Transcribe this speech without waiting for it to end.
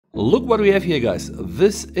Look what we have here, guys.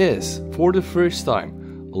 This is, for the first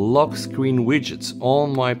time, lock screen widgets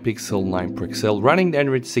on my Pixel 9 Pro XL running the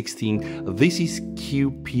Android 16. This is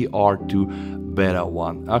QPR2 Beta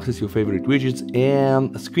 1. Access your favorite widgets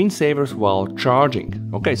and screensavers while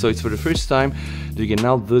charging. Okay, so it's for the first time that you can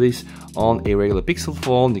now do this on a regular Pixel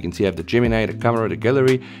phone. You can see I have the Gemini, the camera, the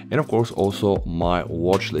gallery, and of course also my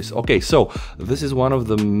watch list. Okay, so this is one of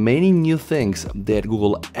the many new things that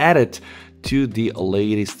Google added to the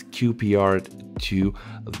latest QPR2.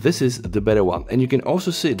 This is the better one. And you can also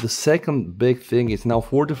see the second big thing is now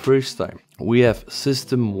for the first time we have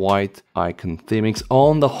system-wide icon themings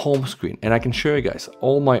on the home screen. And I can show you guys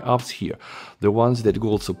all my apps here. The ones that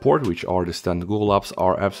Google support, which are the standard Google apps,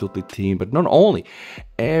 are absolutely themed. But not only,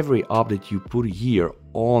 every app that you put here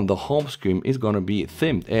on the home screen is gonna be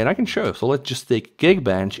themed, and I can show you. So let's just take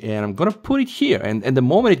Geekbench and I'm gonna put it here, and the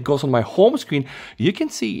moment it goes on my home screen, you can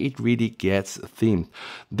see it really gets themed.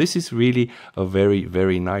 This is really a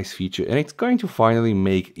very nice feature, and it's going to finally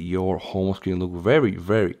make your home screen look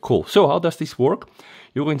very cool. So how does this work?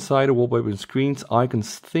 You go inside the wallpaper and screens,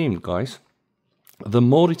 icons theme, guys. The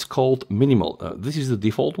mode is called minimal. This is the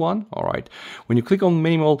default one. All right, when you click on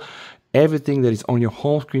minimal, everything that is on your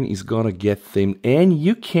home screen is gonna get themed, and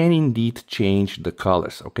you can indeed change the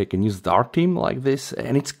colors. Okay, you can use dark theme like this,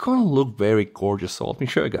 and it's gonna look very gorgeous. So let me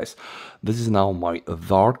show you guys. This is now my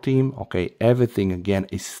dark theme. Okay, everything again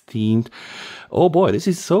is themed. Oh boy, this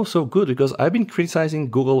is so good, because I've been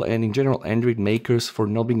criticizing Google and in general Android makers for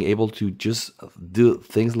not being able to just do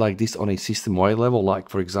things like this on a system-wide level, like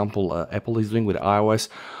for example Apple is doing with iOS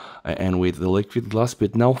and with the liquid glass.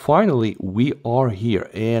 But now finally we are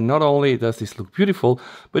here, and not only does this look beautiful,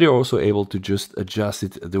 but you're also able to just adjust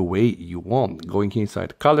it the way you want. Going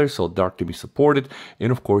inside color, so dark to be supported,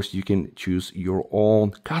 and of course you can choose your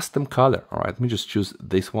own custom color. All right, let me just choose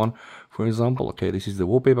this one for example. Okay, this is the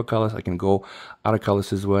wallpaper colors. I can go other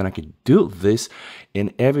colors as well, and I can do this,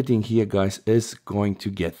 and everything here, guys, is going to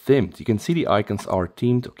get themed. You can see the icons are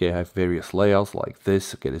themed. Okay, I have various layouts like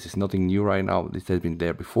this. Okay, this is nothing new right now, this has been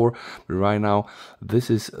there before, but right now this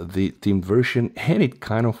is the themed version, and it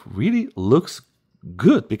kind of really looks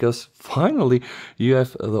good, because finally you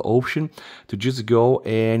have the option to just go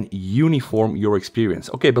and uniform your experience.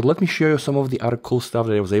 Okay, but let me show you some of the other cool stuff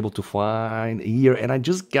that I was able to find here, and I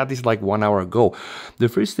just got this like 1 hour ago. The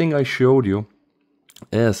first thing I showed you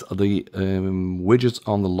is the widgets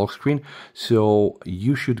on the lock screen. So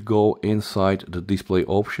you should go inside the display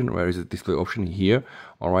option. Where is the display option? Here.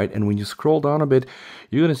 All right, and when you scroll down a bit,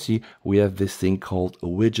 you're gonna see we have this thing called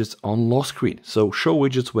widgets on lock screen. So show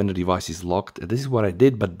widgets when the device is locked. This is what I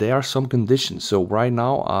did, but there are some conditions. So right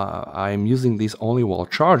now I'm using this only while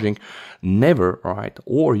charging, never. All right,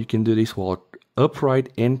 or you can do this while upright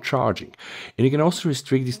and charging, and you can also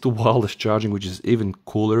restrict this to wireless charging, which is even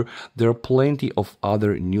cooler. There are plenty of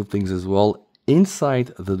other new things as well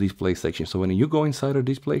inside the display section. So when you go inside the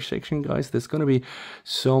display section, guys, there's going to be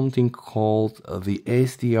something called the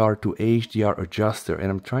SDR to HDR adjuster, and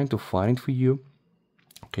I'm trying to find it for you.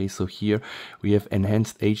 Okay, so here we have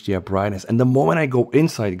enhanced HDR brightness, and the moment I go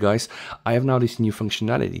inside, guys, I have now this new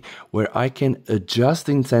functionality where I can adjust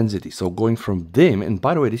the intensity. So going from dim, and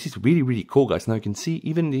by the way, this is really cool, guys. Now you can see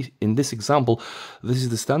even in this example, this is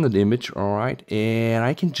the standard image, all right, and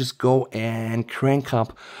I can just go and crank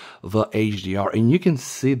up the HDR, and you can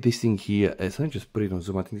see this thing here. So let me just put it on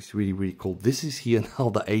zoom. I think it's really cool. This is here now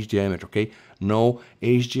the HDR image. Okay, no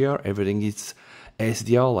HDR, everything is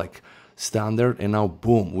SDR like standard, and now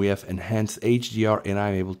boom, we have enhanced HDR, and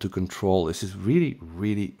I'm able to control. This is really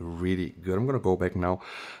good. I'm gonna go back now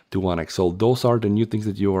to 1x. So those are the new things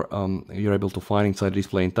that you're able to find inside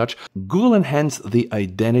Display and Touch. Google enhanced the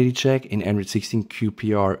identity check in Android 16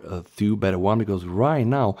 QPR2 Beta 1, because right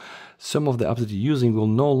now some of the apps that you're using will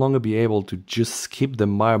no longer be able to just skip the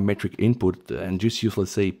biometric input and just use,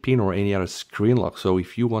 let's say, PIN or any other screen lock. So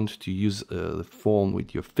if you want to use the phone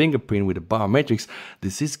with your fingerprint with the biometrics,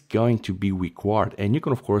 this is going to be required. And you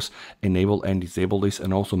can, of course, enable and disable this,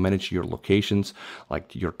 and also manage your locations,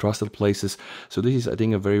 like your trusted places. So this is, I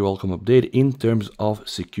think, a very welcome update in terms of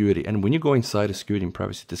security. And when you go inside the security and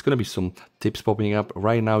privacy, there's going to be some tips popping up.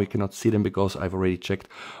 Right now you cannot see them because I've already checked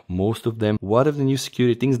most of them. One of the new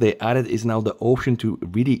security things they added is now the option to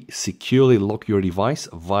really securely lock your device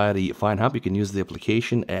via the Find Hub. You can use the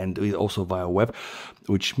application and also via web,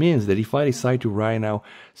 which means that if I decide to right now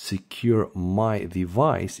secure my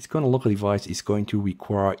device, it's going to lock the device. It's going to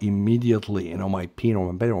require immediately, you know, my PIN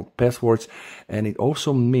or my passwords. And it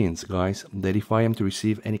also means, guys, that if I am to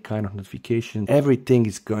receive any kind of notification, everything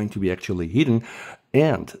is going to be actually hidden.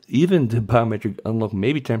 And even the biometric unlock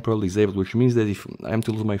may be temporarily disabled, which means that if I am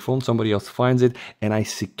to lose my phone, somebody else finds it and I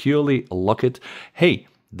securely lock it, hey,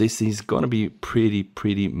 this is gonna be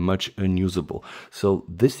pretty much unusable. So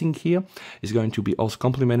this thing here is going to be also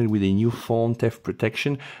complemented with a new phone theft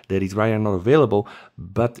protection that is right now not available,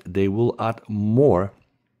 but they will add more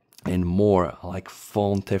and more like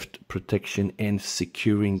phone theft protection and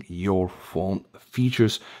securing your phone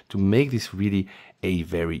features to make this really a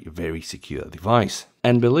very secure device.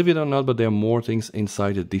 And believe it or not, but there are more things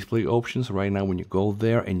inside the display options. Right now, when you go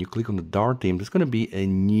there and you click on the dark theme, there's going to be a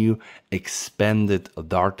new expanded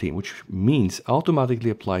dark theme, which means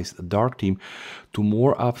automatically applies a dark theme to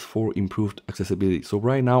more apps for improved accessibility. So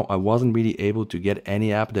right now, I wasn't really able to get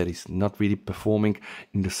any app that is not really performing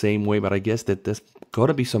in the same way, but I guess that there's got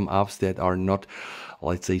to be some apps that are not,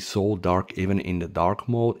 let's say, so dark even in the dark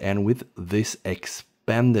mode. And with this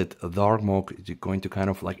expanded dark mode, you're going to kind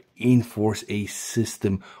of like enforce a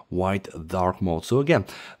system-wide dark mode. So again,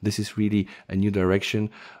 this is really a new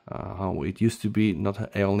direction. How it used to be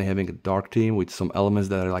not only having a dark theme with some elements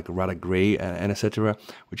that are like rather gray and etc.,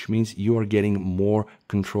 which means you are getting more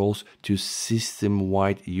controls to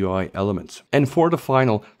system-wide UI elements. And for the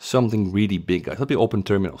final, something really big, guys. Let me open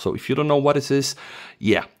terminal. So if you don't know what this is,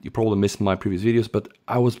 yeah, you probably missed my previous videos, but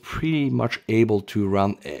I was pretty much able to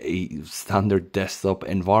run a standard desktop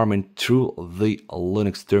environment through the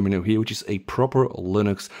Linux terminal here, which is a proper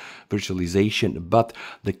Linux virtualization. But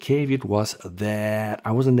the caveat was that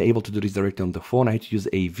I wasn't able to do this directly on the phone. I had to use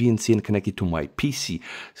a VNC and connect it to my PC.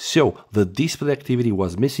 So the display activity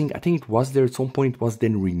was missing. I think it was there at some point, it was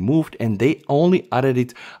then removed, and they only added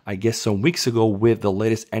it, I guess, some weeks ago with the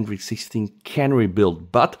latest Android 16 Canary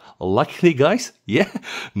build. But luckily, guys, yeah,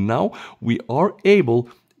 now we are able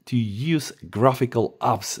to use graphical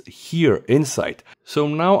apps here inside. So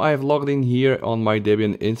now I've logged in here on my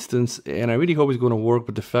Debian instance, and I really hope it's going to work,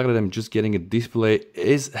 but the fact that I'm just getting a display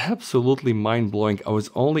is absolutely mind-blowing. I was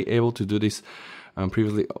only able to do this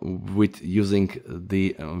previously with using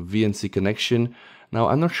the VNC connection. Now,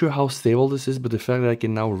 I'm not sure how stable this is, but the fact that I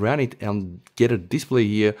can now run it and get a display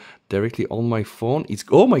here directly on my phone, it's,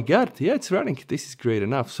 oh my god, yeah, it's running. This is great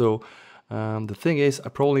enough. So the thing is, I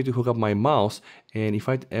probably need to hook up my mouse, and if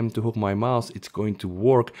I am to hook my mouse, it's going to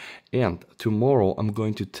work. And tomorrow I'm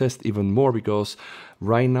going to test even more, because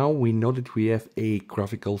right now we know that we have a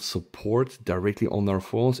graphical support directly on our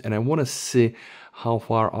phones, and I want to see how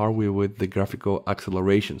far are we with the graphical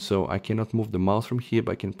acceleration. So I cannot move the mouse from here,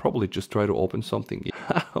 but I can probably just try to open something.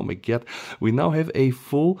 Oh my god, we now have a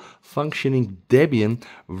full functioning Debian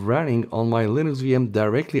running on my Linux VM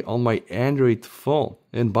directly on my Android phone.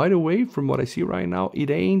 And by the way, from what I see right now, it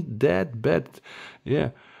ain't that bad. Yeah.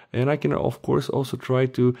 And I can, of course, also try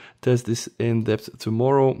to test this in depth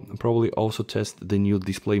tomorrow. Probably also test the new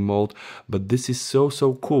display mode. But this is so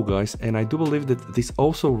cool, guys. And I do believe that this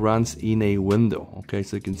also runs in a window. Okay,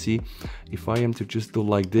 so you can see if I am to just do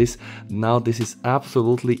like this, now this is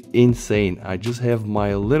absolutely insane. I just have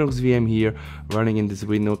my Linux VM here running in this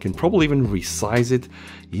window. Can probably even resize it.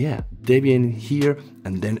 Yeah, Debian here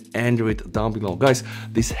and then Android down below. Guys,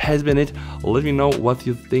 this has been it. Let me know what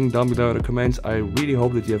you think down below in the comments. I really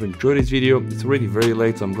hope that you have enjoyed this video. It's already very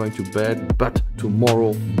late, so I'm going to bed, but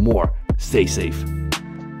tomorrow more. Stay safe.